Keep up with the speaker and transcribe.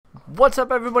What's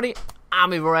up, everybody?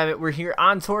 I'm EvlRabbit. We're here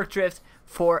on Torque Drift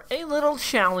for a little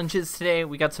challenges today.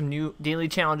 We got some new daily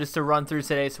challenges to run through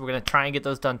today, so we're going to try and get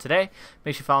those done today.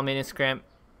 Make sure you follow me on Instagram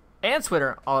and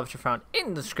Twitter, all of which are found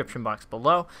in the description box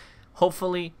below.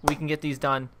 Hopefully, we can get these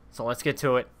done, so let's get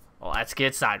to it. Let's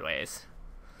get sideways.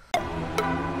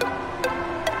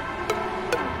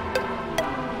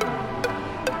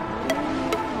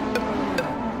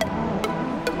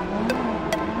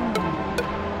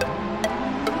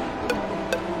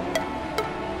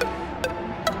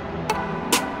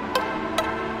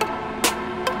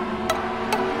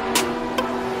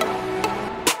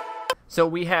 So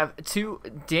we have two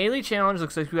daily challenges.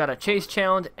 Looks like we got a chase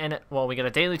challenge and we got a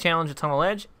daily challenge at Tunnel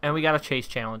Edge, and we got a chase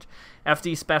challenge.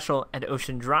 FD Special at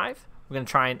Ocean Drive. We're gonna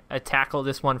try and tackle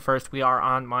this one first. We are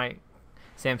on my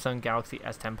Samsung Galaxy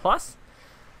S10 Plus.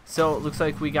 So it looks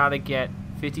like we gotta get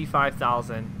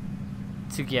 55,000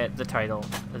 to get the title,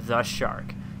 The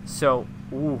Shark. So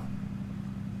we're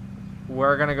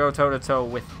gonna go toe to toe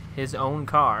with his own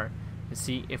car and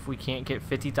see if we can't get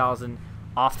 50,000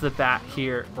 off the bat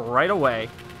here right away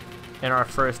in our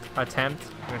first attempt.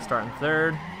 We're gonna start in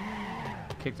third,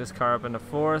 kick this car up into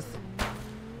fourth.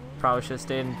 Probably should have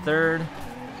stayed in third.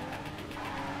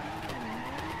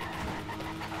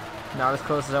 Not as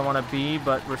close as I want to be,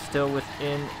 but we're still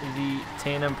within the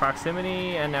tandem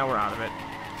proximity, and now we're out of it.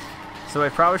 So I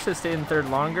probably should have stayed in third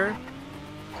longer.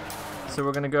 So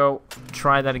we're gonna go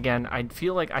try that again. I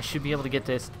feel like I should be able to get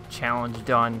this challenge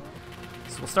done.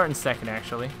 So we'll start in second,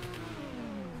 actually.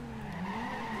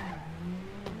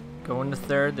 Going to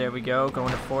third, there we go.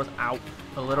 Going to fourth, out.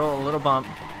 A little bump.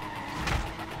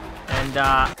 And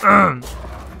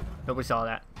nobody saw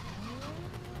that.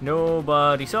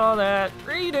 Nobody saw that.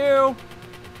 Redo.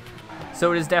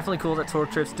 So it is definitely cool that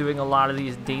Torque Drift's doing a lot of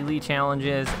these daily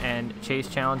challenges and chase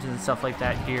challenges and stuff like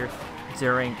that here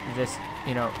during this,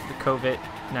 the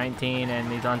COVID-19 and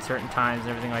these uncertain times and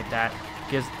everything like that.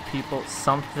 Gives people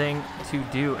something to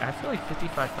do. I feel like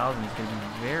 55,000 is going to be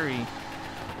very...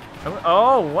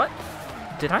 Oh, what?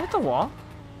 Did I hit the wall?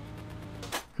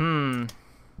 I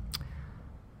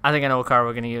think I know what car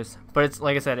we're going to use. But it's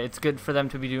like I said, it's good for them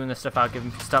to be doing this stuff out,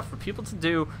 giving stuff for people to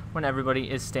do when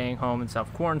everybody is staying home and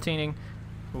self-quarantining.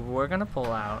 We're going to pull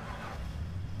out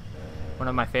one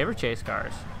of my favorite chase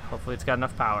cars. Hopefully it's got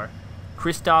enough power.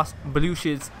 Christos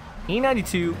Belush's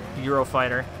E92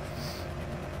 Eurofighter.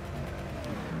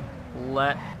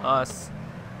 Let us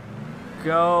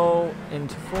go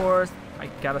into fourth. I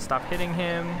gotta stop hitting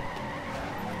him.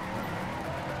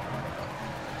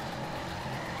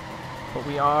 But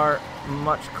we are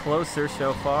much closer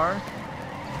so far.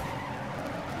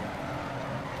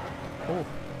 Oh,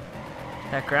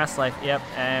 that grass life, yep,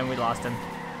 and we lost him.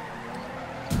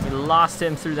 We lost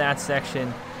him through that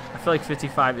section. I feel like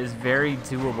 55 is very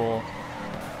doable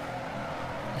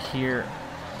here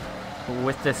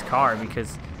with this car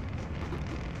because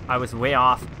I was way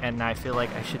off, and I feel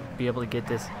like I should be able to get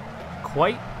this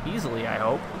quite easily, I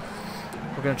hope.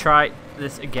 We're going to try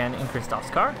this again in Christoph's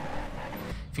car.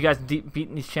 If you guys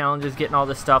beating these challenges, getting all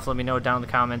this stuff, let me know down in the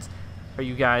comments. Are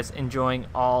you guys enjoying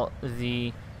all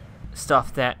the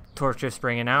stuff that Torque Drift's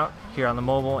bringing out here on the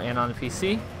mobile and on the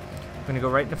PC? I'm going to go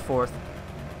right into fourth.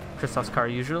 Christoph's car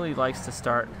usually likes to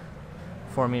start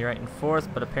for me right in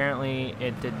fourth, but apparently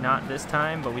it did not this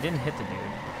time, but we didn't hit the dude.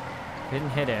 We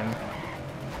didn't hit him.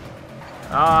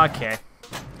 Okay.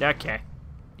 Okay.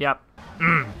 Yep.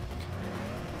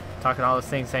 Talking all those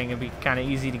things, saying it'd be kind of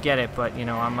easy to get it, but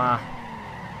I'm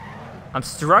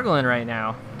struggling right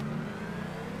now. So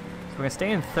we're gonna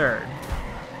stay in third.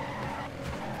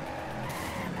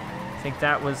 I think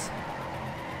that was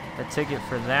the ticket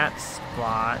for that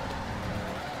spot.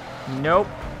 Nope.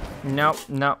 Nope.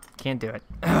 Can't do it.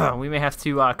 We may have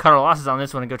to cut our losses on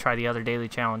this one and go try the other daily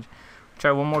challenge.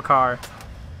 Try one more car.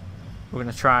 We're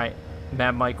gonna try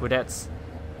Mad Mike Wadet's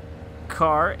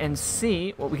car and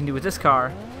see what we can do with this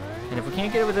car. And if we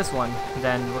can't get it with this one,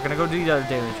 then we're gonna go do the other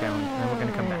daily challenge, and then we're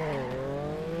gonna come back.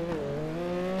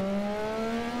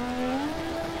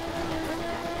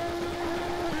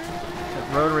 That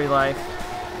rotary life.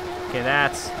 Okay,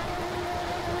 that's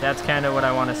kind of what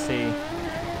I want to see.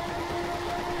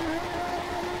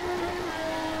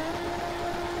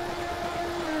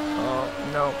 Oh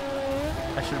no,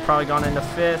 I should have probably gone into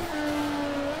fifth.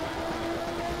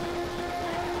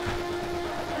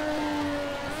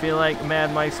 I feel like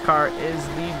Mad Mike's car is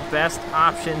the best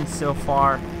option so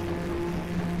far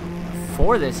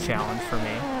for this challenge for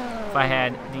me. If I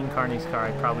had Dean Carney's car,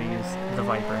 I'd probably use the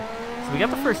Viper. So we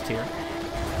got the first tier.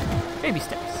 Baby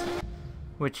steps.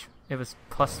 Which, it was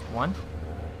 +1.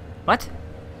 What?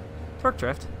 Torque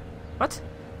drift. What?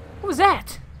 What was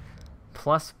that?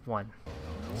 +1.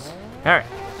 Alright,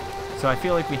 so I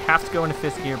feel like we have to go into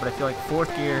 5th gear, but I feel like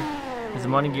 4th gear is the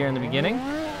money gear in the beginning.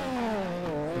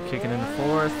 We kick it into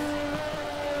 4th.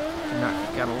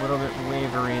 Got a little bit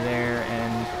wavery there,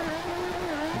 and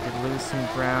we could lose some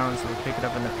ground, so we'll pick it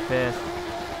up into 5th.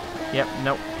 Yep,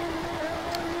 nope.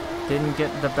 Didn't get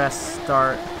the best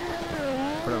start,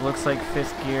 but it looks like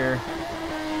 5th gear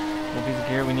will be the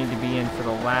gear we need to be in for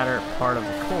the latter part of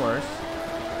the course.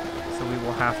 So we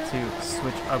will have to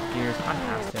switch up gears. I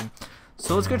passed him.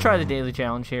 So let's go try the daily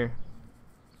challenge here,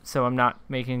 so I'm not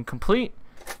making complete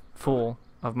fool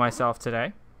of myself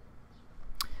today.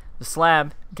 The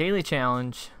slab daily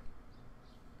challenge,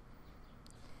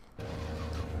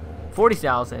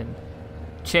 40,000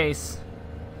 chase.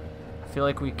 I feel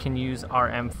like we can use our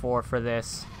M4 for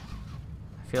this.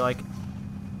 I feel like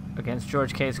against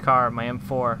George K's car, my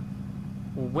M4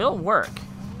 will work.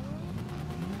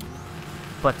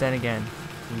 But then again,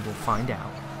 we will find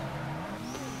out.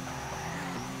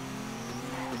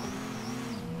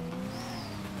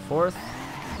 Fourth.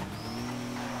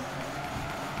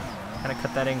 Kind of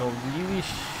cut that angle really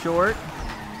short.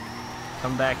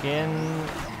 Come back in.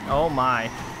 Oh my.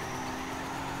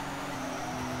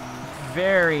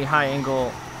 Very high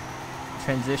angle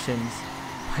transitions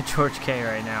by George K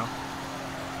right now.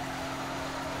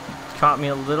 Caught me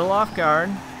a little off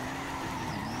guard,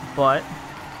 but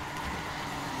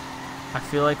I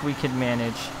feel like we could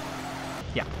manage.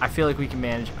 Yeah, I feel like we can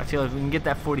manage. I feel like we can get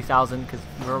that 40,000 because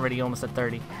we're already almost at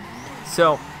 30.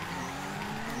 So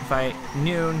if I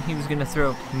knew he was going to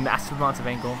throw massive amounts of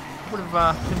angle, I would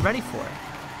have been ready for it.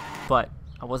 But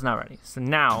I was not ready. So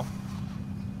now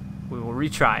we will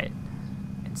retry it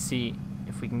and see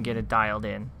if we can get it dialed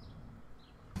in.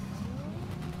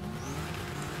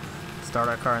 Start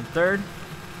our car in 3rd.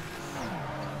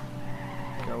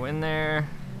 Go in there.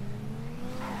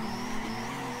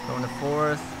 Go into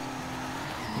 4th.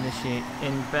 Initiate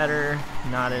in better,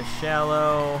 not as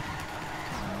shallow.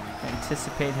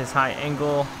 Anticipate his high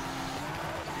angle.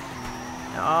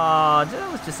 Oh,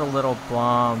 that was just a little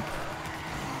bump.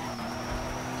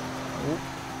 Oop.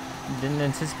 Didn't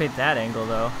anticipate that angle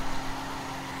though.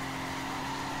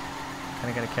 Kind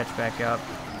of got to catch back up.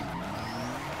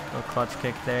 Little clutch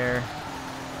kick there.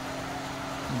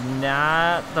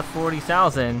 Not the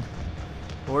 40,000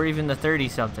 or even the 30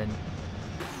 something.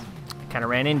 Kind of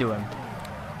ran into him.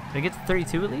 Did I get to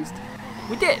 32 at least?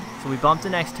 We did. So we bumped the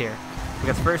next tier. We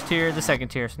got the 1st tier, the 2nd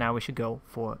tier, so now we should go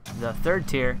for the 3rd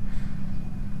tier.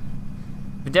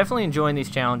 Been definitely enjoying these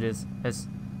challenges, as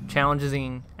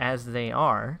challenging as they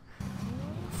are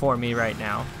for me right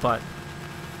now, but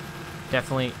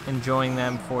definitely enjoying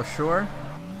them for sure.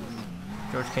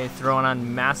 George K throwing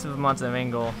on massive amounts of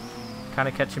angle, kind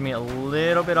of catching me a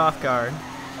little bit off guard.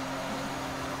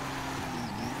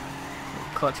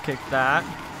 Clutch kick that.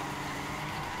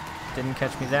 Didn't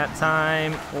catch me that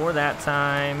time or that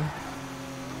time.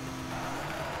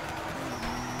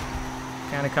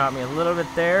 Kind of caught me a little bit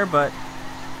there, but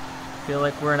I feel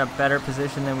like we're in a better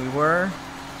position than we were.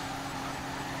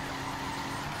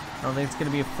 I don't think it's going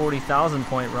to be a 40,000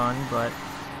 point run, but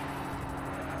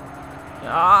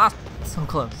so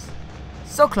close.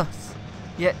 So close.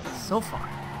 Yet so far.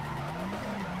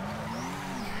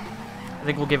 I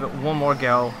think we'll give it one more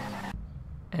go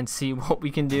and see what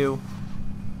we can do.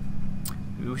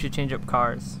 Maybe we should change up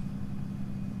cars.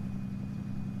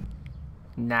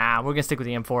 Nah, we're going to stick with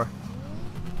the M4.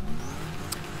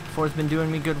 M4's been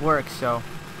doing me good work, so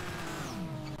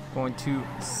going to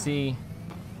see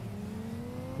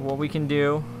what we can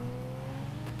do.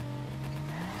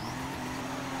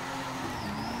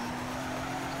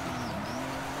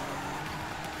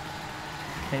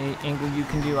 Any angle you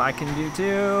can do, I can do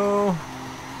too.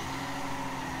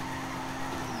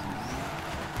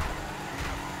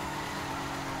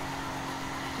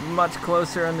 Much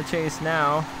closer on the chase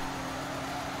now.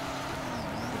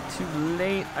 Too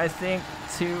late, I think,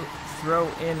 to throw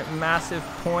in massive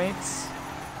points.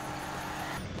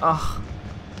 Oh,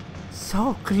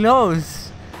 so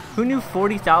close. Who knew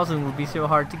 40,000 would be so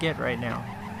hard to get right now?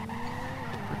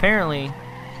 Apparently,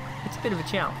 it's a bit of a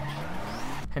challenge.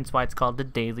 Hence why it's called the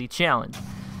Daily Challenge.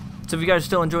 So if you guys are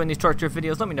still enjoying these short drift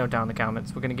videos, let me know down in the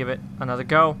comments. We're going to give it another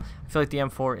go. I feel like the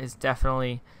M4 is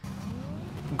definitely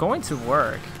going to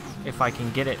work if I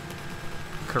can get it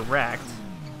correct.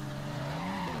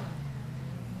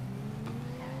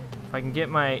 If I can get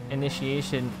my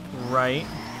initiation right,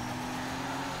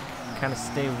 kind of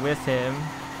stay with him.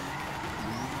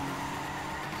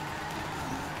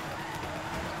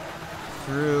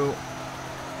 Through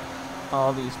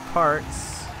all these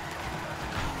parts.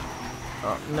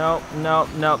 Oh, no, no,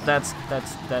 no, that's not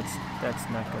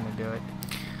gonna do it.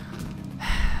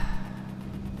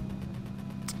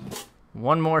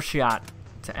 One more shot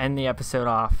to end the episode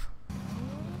off.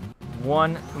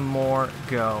 One more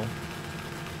go.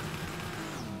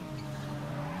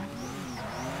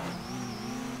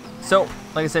 So,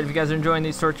 like I said, if you guys are enjoying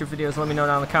these torture videos, let me know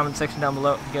down in the comment section down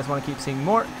below. If you guys want to keep seeing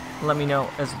more, let me know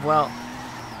as well.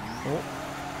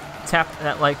 Oh. Tap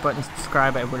that like button,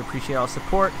 subscribe. I would appreciate all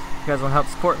support. If you guys want to help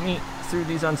support me through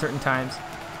these uncertain times,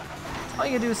 all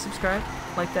you gotta do is subscribe,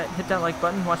 like that, hit that like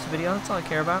button, watch the video. That's all I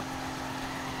care about.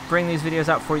 Bring these videos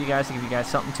out for you guys to give you guys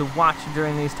something to watch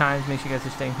during these times. Make sure you guys are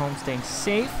staying home, staying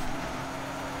safe.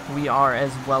 We are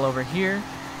as well over here.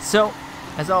 So,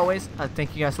 as always,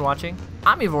 thank you guys for watching.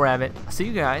 I'm EvlRabbit. I'll see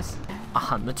you guys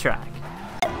on the track.